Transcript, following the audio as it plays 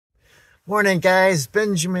Morning, guys.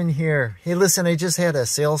 Benjamin here. Hey, listen, I just had a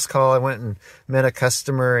sales call. I went and met a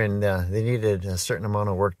customer, and they needed a certain amount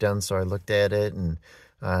of work done, so I looked at it and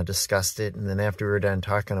discussed it. And then after we were done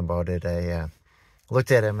talking about it, I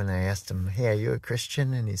looked at him and I asked him, hey, are you a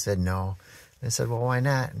Christian? And he said, no. And I said, well, why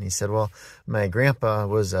not? And he said, well, my grandpa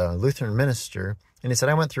was a Lutheran minister. And he said,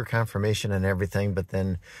 I went through confirmation and everything, but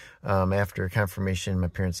then after confirmation, my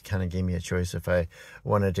parents kind of gave me a choice if I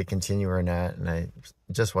wanted to continue or not, and it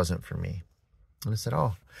just wasn't for me. And I said,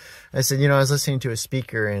 oh. I said, I was listening to a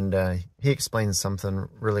speaker, and he explained something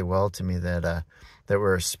really well to me, that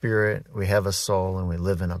we're a spirit, we have a soul, and we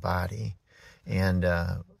live in a body. And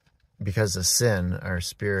because of sin, our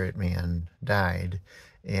spirit man died,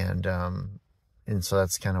 and so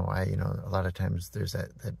that's kind of why, a lot of times there's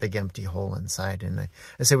that big empty hole inside. And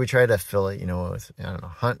I say we try to fill it, with,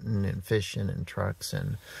 hunting and fishing and trucks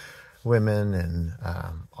and women and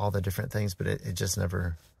all the different things, but it just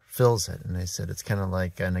never fills it. And I said, it's kind of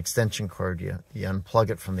like an extension cord. You unplug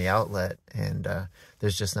it from the outlet, and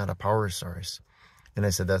there's just not a power source. And I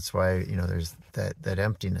said, that's why, there's that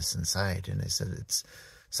emptiness inside. And I said, it's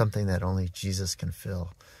something that only Jesus can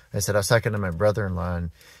fill. I said, I was talking to my brother-in-law,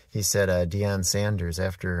 and he said Deion Sanders,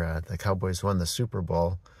 after the Cowboys won the Super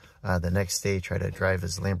Bowl, the next day tried to drive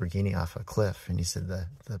his Lamborghini off a cliff. And he said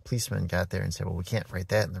the policeman got there and said, well, we can't write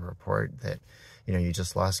that in the report, that, you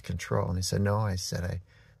just lost control. And he said, no. I said,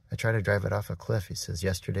 I tried to drive it off a cliff. He says,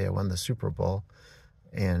 yesterday I won the Super Bowl,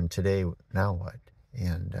 and today, now what?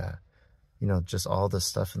 And, just all the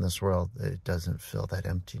stuff in this world, it doesn't fill that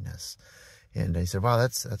emptiness. And he said, wow,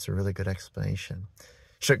 that's a really good explanation.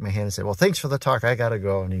 Shook my hand and said, well, thanks for the talk. I got to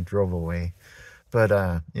go. And he drove away. But,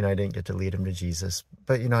 I didn't get to lead him to Jesus.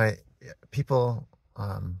 But, people,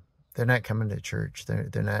 they're not coming to church.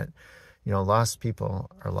 They're not, lost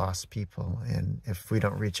people are lost people. And if we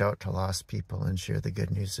don't reach out to lost people and share the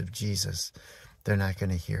good news of Jesus, they're not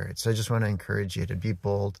going to hear it. So I just want to encourage you to be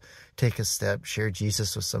bold, take a step, share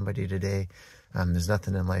Jesus with somebody today. There's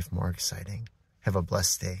nothing in life more exciting. Have a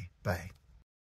blessed day. Bye.